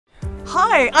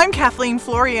Hi, I'm Kathleen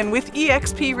Floryan with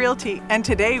eXp Realty, and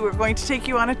today we're going to take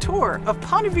you on a tour of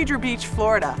Ponte Vedra Beach,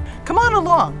 Florida. Come on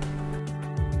along.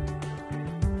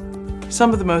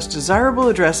 Some of the most desirable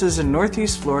addresses in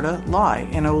Northeast Florida lie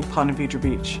in Old Ponte Vedra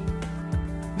Beach.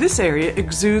 This area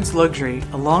exudes luxury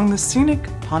along the scenic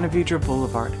Ponte Vedra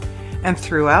Boulevard and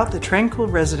throughout the tranquil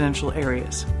residential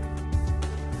areas.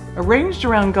 Arranged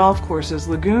around golf courses,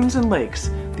 lagoons, and lakes,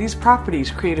 these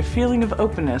properties create a feeling of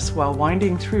openness while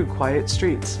winding through quiet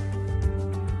streets.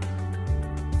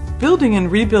 Building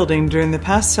and rebuilding during the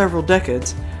past several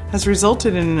decades has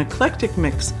resulted in an eclectic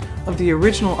mix of the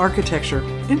original architecture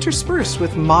interspersed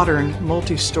with modern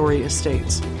multi-story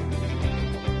estates.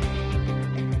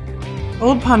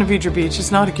 Old Ponte Vedra Beach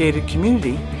is not a gated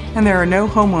community, and there are no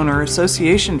homeowner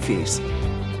association fees.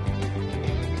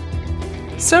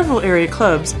 Several area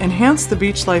clubs enhance the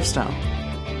beach lifestyle.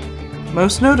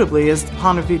 Most notably is the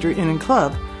Ponte Vedra Inn and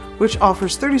Club, which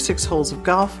offers 36 holes of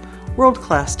golf,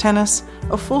 world-class tennis,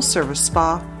 a full-service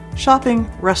spa, shopping,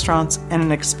 restaurants, and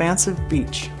an expansive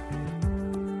beach.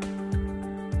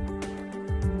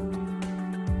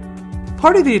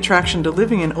 Part of the attraction to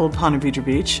living in Old Ponte Vedra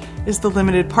Beach is the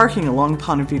limited parking along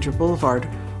Ponte Vedra Boulevard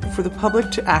for the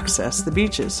public to access the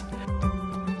beaches.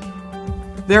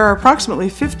 There are approximately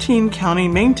 15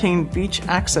 county-maintained beach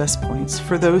access points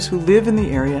for those who live in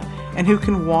the area and who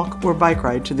can walk or bike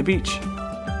ride to the beach.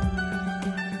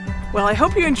 Well, I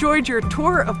hope you enjoyed your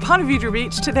tour of Ponte Vedra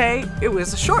Beach today. It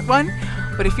was a short one,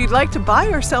 but if you'd like to buy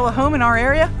or sell a home in our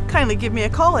area, kindly give me a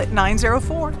call at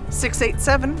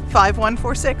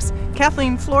 904-687-5146.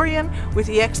 Kathleen Floryan with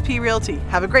eXp Realty.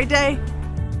 Have a great day.